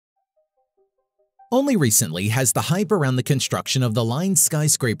Only recently has the hype around the construction of the Line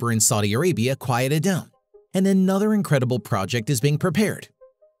skyscraper in Saudi Arabia quieted down, and another incredible project is being prepared.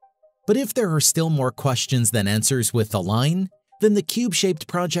 But if there are still more questions than answers with the Line, then the cube-shaped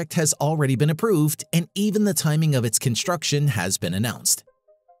project has already been approved and even the timing of its construction has been announced.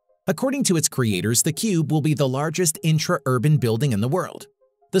 According to its creators, the cube will be the largest intra-urban building in the world.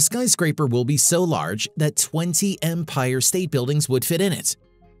 The skyscraper will be so large that 20 Empire State Buildings would fit in it,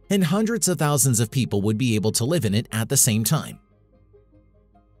 and hundreds of thousands of people would be able to live in it at the same time.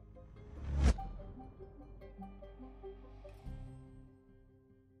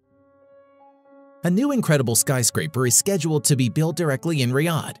 A new incredible skyscraper is scheduled to be built directly in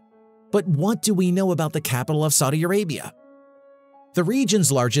Riyadh. But what do we know about the capital of Saudi Arabia? The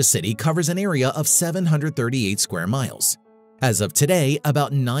region's largest city covers an area of 738 square miles. As of today,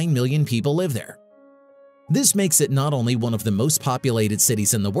 about 9 million people live there. This makes it not only one of the most populated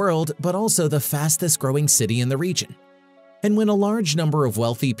cities in the world, but also the fastest-growing city in the region. And when a large number of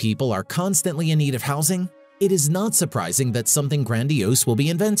wealthy people are constantly in need of housing, it is not surprising that something grandiose will be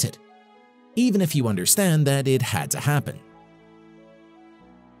invented, even if you understand that it had to happen.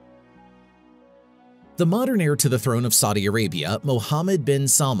 The modern heir to the throne of Saudi Arabia, Mohammed bin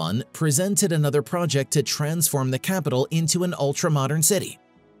Salman, presented another project to transform the capital into an ultra-modern city.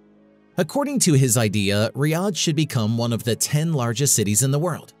 According to his idea, Riyadh should become one of the 10 largest cities in the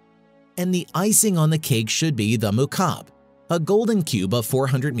world. And the icing on the cake should be the Mukaab, a golden cube of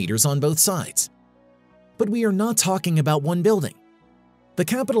 400 meters on both sides. But we are not talking about one building. The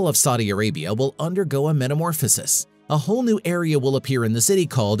capital of Saudi Arabia will undergo a metamorphosis. A whole new area will appear in the city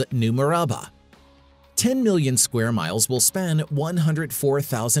called New Murabba. 10 million square miles will span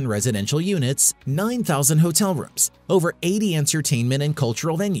 104,000 residential units, 9,000 hotel rooms, over 80 entertainment and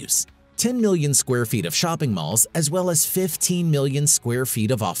cultural venues, 10 million square feet of shopping malls, as well as 15 million square feet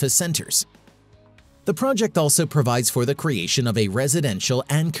of office centers. The project also provides for the creation of a residential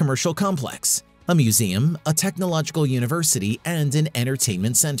and commercial complex, a museum, a technological university, and an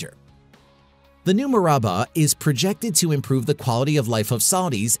entertainment center. The new Murabba is projected to improve the quality of life of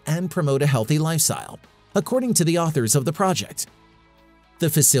Saudis and promote a healthy lifestyle, according to the authors of the project. The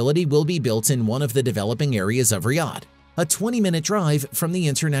facility will be built in one of the developing areas of Riyadh, a 20-minute drive from the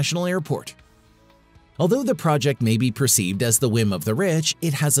international airport. Although the project may be perceived as the whim of the rich,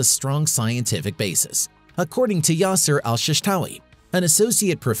 it has a strong scientific basis, according to Yasser al-Shishtawi, an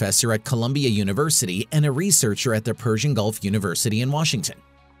associate professor at Columbia University and a researcher at the Persian Gulf University in Washington.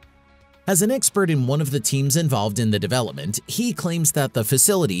 As an expert in one of the teams involved in the development, he claims that the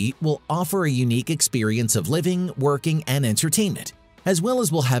facility will offer a unique experience of living, working, and entertainment, as well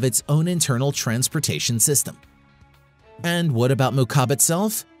as will have its own internal transportation system. And what about Mukaab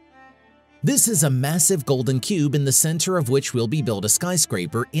itself? This is a massive golden cube in the center of which will be built a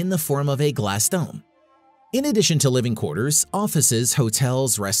skyscraper in the form of a glass dome. In addition to living quarters, offices,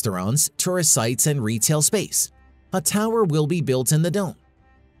 hotels, restaurants, tourist sites, and retail space, a tower will be built in the dome.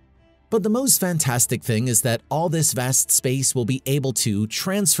 But the most fantastic thing is that all this vast space will be able to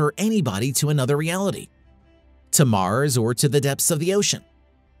transfer anybody to another reality, to Mars or to the depths of the ocean,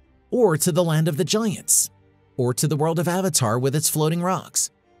 or to the land of the giants, or to the world of Avatar with its floating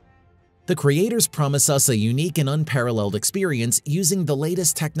rocks. The creators promise us a unique and unparalleled experience using the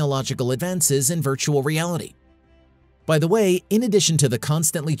latest technological advances in virtual reality. By the way, in addition to the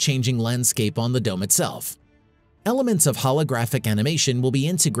constantly changing landscape on the dome itself, elements of holographic animation will be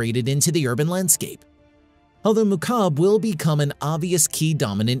integrated into the urban landscape. Although Mukaab will become an obvious key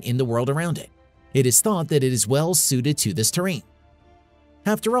dominant in the world around it, it is thought that it is well suited to this terrain.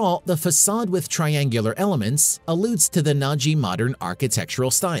 After all, the facade with triangular elements alludes to the Naji modern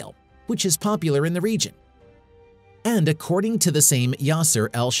architectural style, which is popular in the region. And according to the same Yasser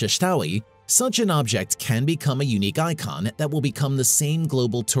al-Shishtawi, such an object can become a unique icon that will become the same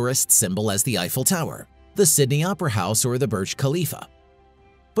global tourist symbol as the Eiffel Tower, the Sydney Opera House, or the Burj Khalifa.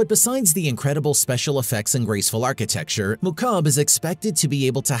 But besides the incredible special effects and graceful architecture, Mukaab is expected to be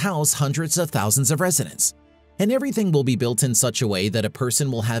able to house hundreds of thousands of residents, and everything will be built in such a way that a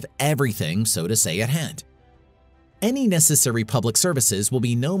person will have everything, so to say, at hand. Any necessary public services will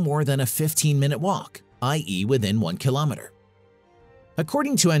be no more than a 15-minute walk, i.e. within 1 kilometer.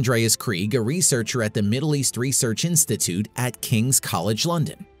 According to Andreas Krieg, a researcher at the Middle East Research Institute at King's College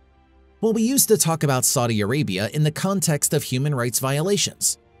London, well, we used to talk about Saudi Arabia in the context of human rights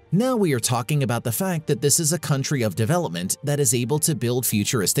violations. Now we are talking about the fact that this is a country of development that is able to build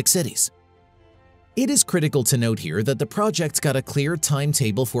futuristic cities. It is critical to note here that the project's got a clear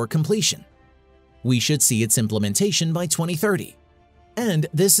timetable for completion. We should see its implementation by 2030. And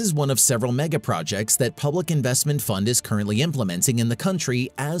this is one of several mega projects that Public Investment Fund is currently implementing in the country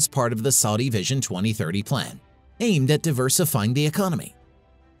as part of the Saudi Vision 2030 plan, aimed at diversifying the economy.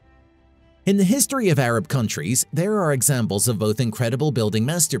 In the history of Arab countries, there are examples of both incredible building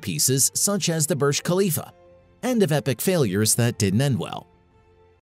masterpieces such as the Burj Khalifa, and of epic failures that didn't end well.